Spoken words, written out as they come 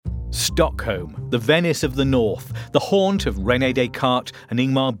Stockholm, the Venice of the North, the haunt of René Descartes and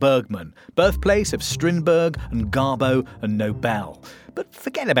Ingmar Bergman, birthplace of Strindberg and Garbo and Nobel. But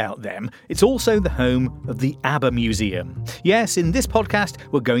forget about them, it's also the home of the ABBA Museum. Yes, in this podcast,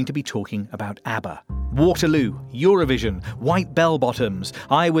 we're going to be talking about ABBA. Waterloo, Eurovision, white bell-bottoms.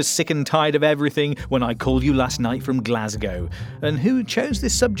 I was sick and tired of everything when I called you last night from Glasgow. And who chose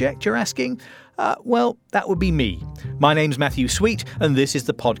this subject, you're asking? Well, that would be me. My name's Matthew Sweet, and this is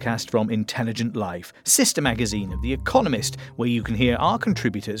the podcast from Intelligent Life, sister magazine of The Economist, where you can hear our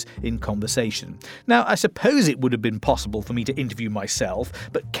contributors in conversation. Now, I suppose it would have been possible for me to interview myself,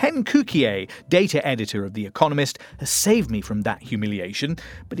 but Ken Cukier, data editor of The Economist, has saved me from that humiliation,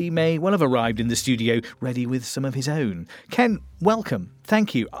 but he may well have arrived in the studio ready with some of his own. Ken, welcome.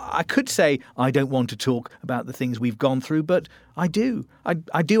 Thank you. I could say I don't want to talk about the things we've gone through, but I do. I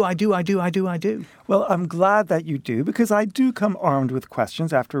do. Well, I'm glad that you do, because I do come armed with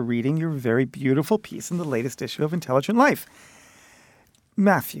questions after reading your very beautiful piece in the latest issue of Intelligent Life.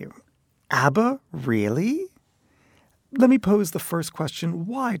 Matthew, ABBA, really? Let me pose the first question.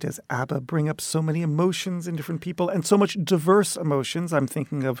 Why does ABBA bring up so many emotions in different people and so much diverse emotions? I'm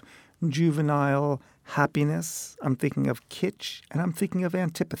thinking of juvenile happiness, I'm thinking of kitsch, and I'm thinking of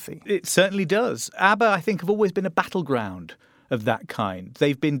antipathy. It certainly does. ABBA, I think, have always been a battleground of that kind.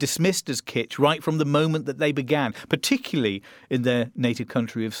 They've been dismissed as kitsch right from the moment that they began, particularly in their native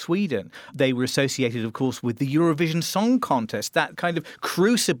country of Sweden. They were associated, of course, with the Eurovision Song Contest, that kind of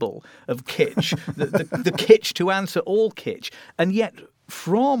crucible of kitsch, the kitsch to answer all kitsch. And yet,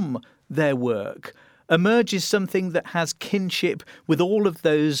 from their work emerges something that has kinship with all of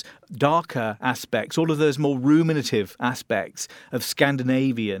those darker aspects, all of those more ruminative aspects of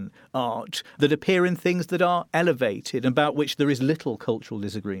Scandinavian art that appear in things that are elevated, about which there is little cultural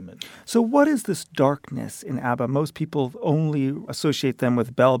disagreement. So what is this darkness in ABBA? Most people only associate them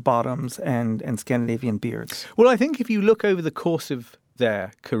with bell-bottoms and Scandinavian beards. Well, I think if you look over the course of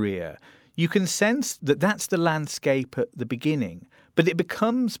their career, you can sense that that's the landscape at the beginning. But it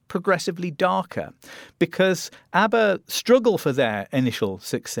becomes progressively darker because ABBA struggle for their initial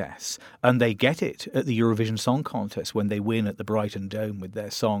success, and they get it at the Eurovision Song Contest when they win at the Brighton Dome with their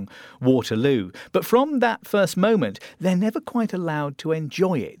song Waterloo. But from that first moment, they're never quite allowed to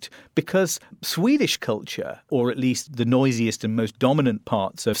enjoy it because Swedish culture, or at least the noisiest and most dominant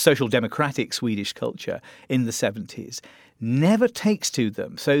parts of social democratic Swedish culture in the 70s, never takes to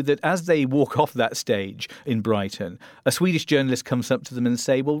them, so that as they walk off that stage in Brighton, a Swedish journalist comes up to them and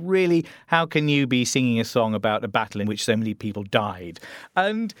say, well, really, how can you be singing a song about a battle in which so many people died?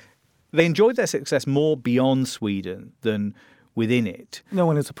 And they enjoyed their success more beyond Sweden than within it. No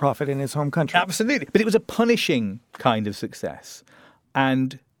one is a prophet in his home country. Absolutely. But it was a punishing kind of success.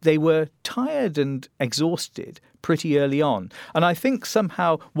 And they were tired and exhausted pretty early on. And I think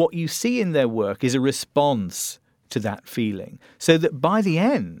somehow what you see in their work is a response to that feeling, so that by the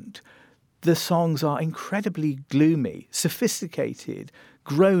end, the songs are incredibly gloomy, sophisticated,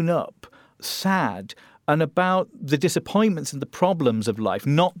 grown up, sad, and about the disappointments and the problems of life,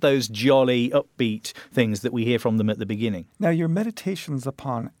 not those jolly, upbeat things that we hear from them at the beginning. Now, your meditations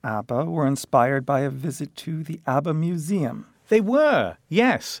upon ABBA were inspired by a visit to the ABBA Museum. They were,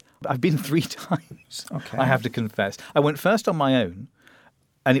 yes. I've been 3 times, okay. I have to confess. I went first on my own,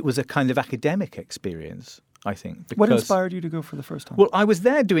 and it was a kind of academic experience, I think. Because, what inspired you to go for the first time? Well, I was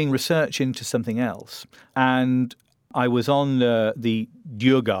there doing research into something else, and I was on the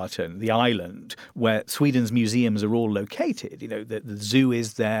Djurgården, the island, where Sweden's museums are all located. You know, the zoo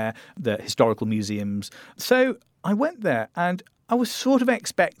is there, the historical museums. So I went there, and I was sort of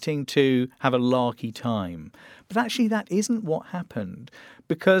expecting to have a larky time. But actually that isn't what happened,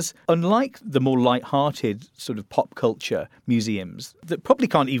 because unlike the more light-hearted sort of pop culture museums that probably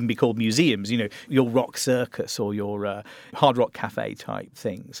can't even be called museums, you know, your rock circus or your hard rock cafe type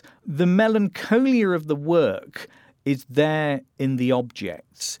things, the melancholia of the work is there in the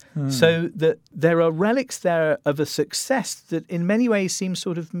objects. So that there are relics there of a success that in many ways seems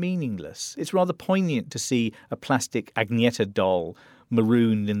sort of meaningless. It's rather poignant to see a plastic Agneta doll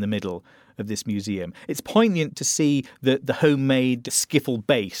marooned in the middle of this museum. It's poignant to see the homemade skiffle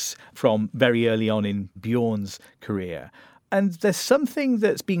bass from very early on in Bjorn's career. And there's something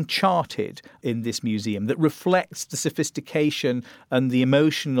that's being charted in this museum that reflects the sophistication and the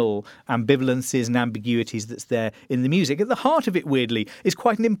emotional ambivalences and ambiguities that's there in the music. At the heart of it, weirdly, is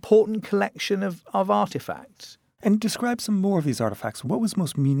quite an important collection of artifacts. And describe some more of these artifacts. What was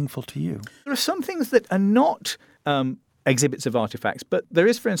most meaningful to you? There are some things that are not exhibits of artifacts, but there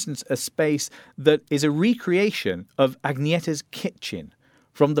is, for instance, a space that is a recreation of Agneta's kitchen,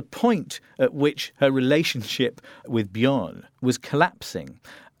 from the point at which her relationship with Bjorn was collapsing.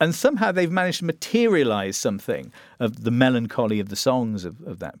 And somehow they've managed to materialize something of the melancholy of the songs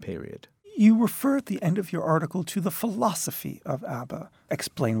of that period. You refer at the end of your article to the philosophy of ABBA.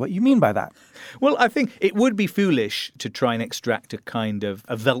 Explain what you mean by that. Well, I think it would be foolish to try and extract a kind of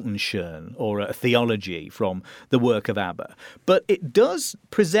a Weltanschauung or a theology from the work of ABBA. But it does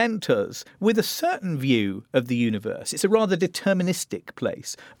present us with a certain view of the universe. It's a rather deterministic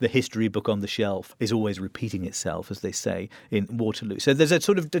place. The history book on the shelf is always repeating itself, as they say in Waterloo. So there's a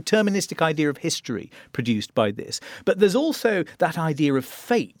sort of deterministic idea of history produced by this. But there's also that idea of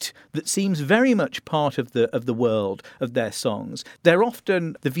fate that seems very much part of the world of their songs. They're often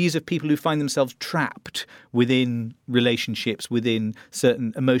the views of people who find themselves trapped within relationships, within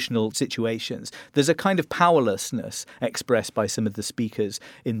certain emotional situations. There's a kind of powerlessness expressed by some of the speakers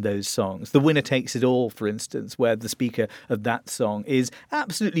in those songs. The Winner Takes It All, for instance, where the speaker of that song is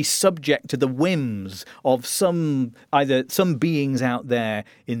absolutely subject to the whims of some beings out there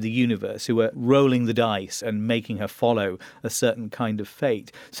in the universe who are rolling the dice and making her follow a certain kind of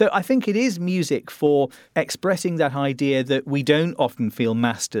fate. So I think it is music for expressing that idea that we don't often feel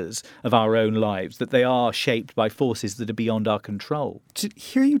masters of our own lives, that they are shaped by forces that are beyond our control. To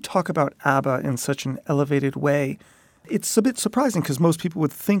hear you talk about ABBA in such an elevated way, it's a bit surprising because most people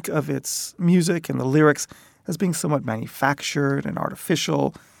would think of its music and the lyrics as being somewhat manufactured and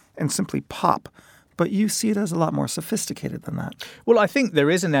artificial and simply pop. But you see it as a lot more sophisticated than that. Well, I think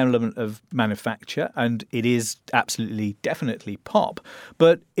there is an element of manufacture, and it is absolutely, definitely pop.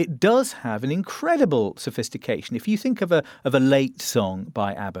 But it does have an incredible sophistication. If you think of a late song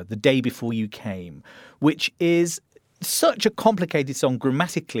by ABBA, The Day Before You Came, which is such a complicated song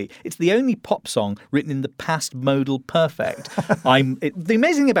grammatically. It's the only pop song written in the past modal perfect. The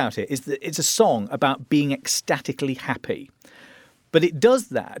amazing thing about it is that it's a song about being ecstatically happy. But it does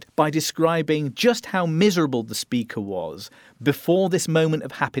that by describing just how miserable the speaker was before this moment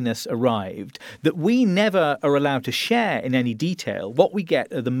of happiness arrived, that we never are allowed to share in any detail. What we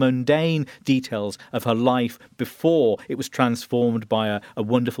get are the mundane details of her life before it was transformed by a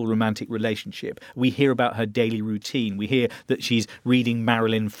wonderful romantic relationship. We hear about her daily routine. We hear that she's reading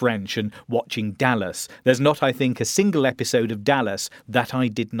Marilyn French and watching Dallas. There's not, I think, a single episode of Dallas that I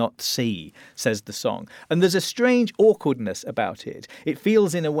did not see, says the song. And there's a strange awkwardness about it. It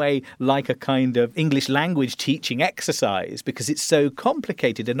feels in a way like a kind of English language teaching exercise because it's so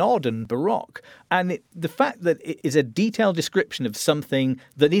complicated and odd and baroque. And the fact that it is a detailed description of something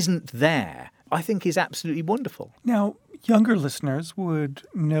that isn't there, I think is absolutely wonderful. Now, younger listeners would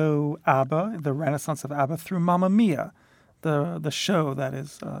know ABBA, the renaissance of ABBA, through Mamma Mia, the show that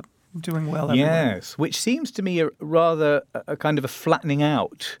is doing well everywhere. Yes, which seems to me a kind of a flattening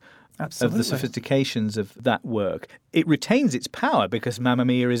out Absolutely. of the sophistications of that work. It retains its power because Mamma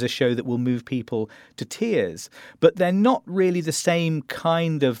Mia is a show that will move people to tears, but they're not really the same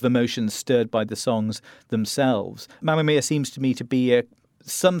kind of emotions stirred by the songs themselves. Mamma Mia seems to me to be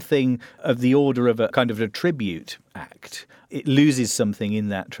something of the order of a kind of a tribute act. It loses something in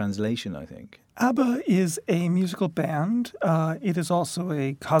that translation, I think. ABBA is a musical band. It is also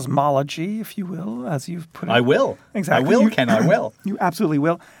a cosmology, if you will, as you've put it. I will. Exactly. I will, Ken, I will. You absolutely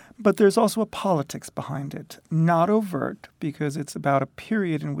will. But there's also a politics behind it. Not overt, because it's about a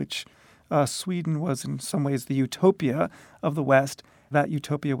period in which Sweden was in some ways the utopia of the West. That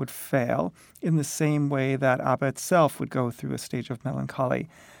utopia would fail in the same way that ABBA itself would go through a stage of melancholy.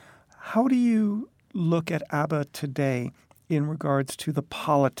 How do you look at ABBA today in regards to the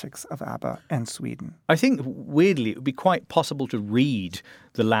politics of ABBA and Sweden? I think, weirdly, it would be quite possible to read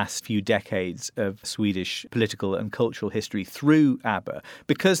the last few decades of Swedish political and cultural history through ABBA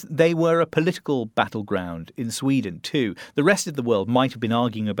because they were a political battleground in Sweden too. The rest of the world might have been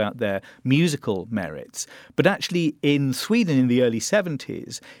arguing about their musical merits, but actually in Sweden in the early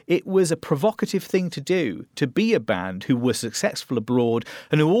 70s, it was a provocative thing to do, to be a band who were successful abroad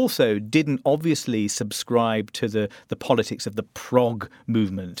and who also didn't obviously subscribe to the politics of the prog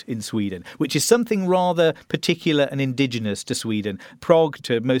movement in Sweden, which is something rather particular and indigenous to Sweden. Prog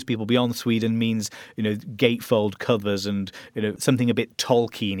to most people beyond Sweden means, gatefold covers and, something a bit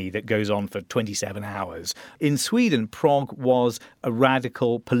Tolkien-y that goes on for 27 hours. In Sweden, prog was a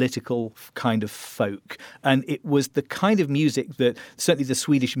radical political kind of folk. And it was the kind of music that certainly the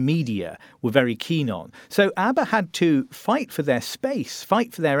Swedish media were very keen on. So ABBA had to fight for their space,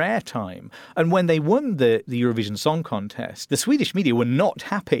 fight for their airtime. And when they won the Eurovision Song Contest, the Swedish media were not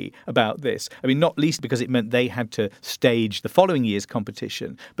happy about this. I mean, not least because it meant they had to stage the following year's competition.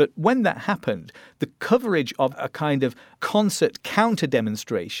 But when that happened, the coverage of a kind of concert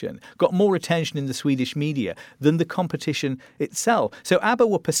counter-demonstration got more attention in the Swedish media than the competition itself. So ABBA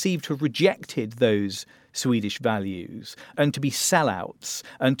were perceived to have rejected those Swedish values and to be sellouts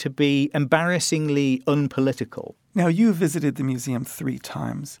and to be embarrassingly unpolitical. Now, you visited the museum 3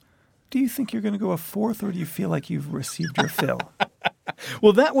 times. Do you think you're going to go a 4th, or do you feel like you've received your fill?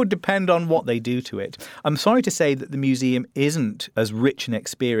 Well, that would depend on what they do to it. I'm sorry to say that the museum isn't as rich an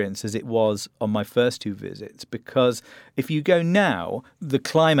experience as it was on my first 2 visits, because if you go now, the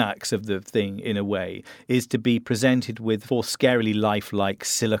climax of the thing, in a way, is to be presented with 4 scarily lifelike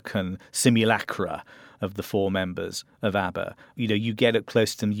silicon simulacra of the 4 members of ABBA. You know, you get up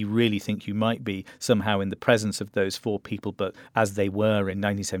close to them, you really think you might be somehow in the presence of those 4 people, but as they were in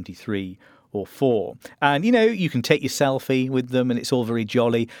 1973 or 4. And, you know, you can take your selfie with them and it's all very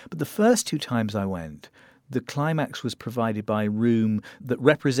jolly. But the first 2 times I went, the climax was provided by a room that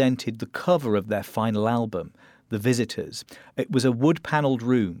represented the cover of their final album, The Visitors. It was a wood-panelled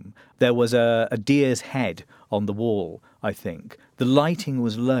room. There was a deer's head on the wall, I think. The lighting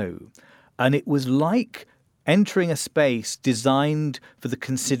was low. And it was like entering a space designed for the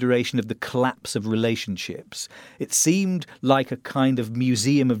consideration of the collapse of relationships. It seemed like a kind of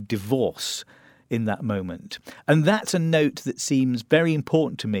museum of divorce in that moment. And that's a note that seems very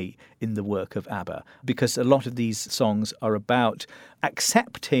important to me in the work of ABBA, because a lot of these songs are about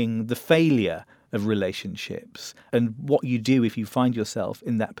accepting the failure of relationships and what you do if you find yourself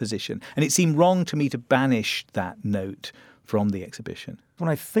in that position. And it seemed wrong to me to banish that note from the exhibition. When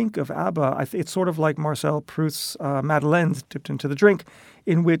I think of ABBA, it's sort of like Marcel Proust's Madeleines dipped into the drink,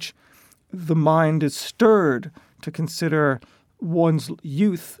 in which the mind is stirred to consider one's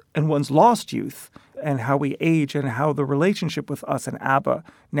youth and one's lost youth and how we age and how the relationship with us and ABBA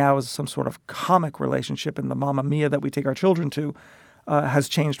now is some sort of comic relationship, and the Mamma Mia that we take our children to has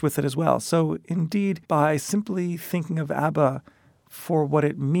changed with it as well. So indeed, by simply thinking of ABBA for what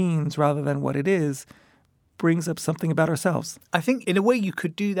it means rather than what it is, brings up something about ourselves. I think in a way you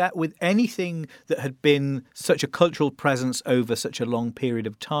could do that with anything that had been such a cultural presence over such a long period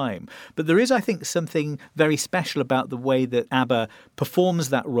of time. But there is, I think, something very special about the way that ABBA performs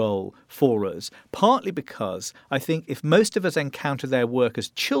that role for us, partly because I think if most of us encounter their work as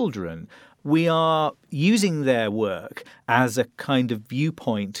children, we are using their work as a kind of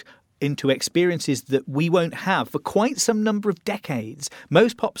viewpoint into experiences that we won't have for quite some number of decades.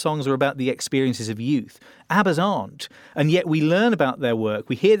 Most pop songs are about the experiences of youth. ABBA's aren't. And yet we learn about their work,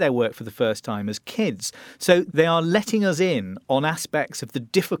 we hear their work for the first time as kids. So they are letting us in on aspects of the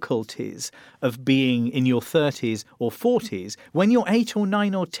difficulties of being in your 30s or 40s when you're 8 or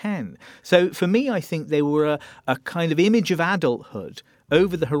 9 or 10. So for me, I think they were a kind of image of adulthood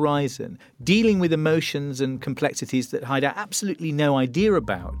over the horizon, dealing with emotions and complexities that I'd absolutely no idea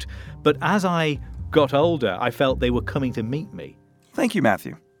about. But as I got older, I felt they were coming to meet me. Thank you,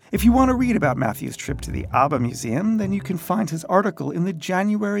 Matthew. If you want to read about Matthew's trip to the ABBA Museum, then you can find his article in the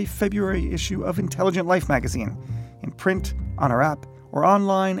January-February issue of Intelligent Life magazine, in print, on our app, or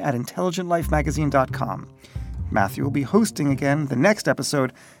online at intelligentlifemagazine.com. Matthew will be hosting again the next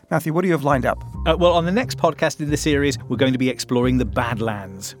episode. Matthew, what do you have lined up? Well, on the next podcast in the series, we're going to be exploring the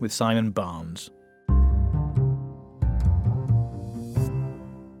Badlands with Simon Barnes.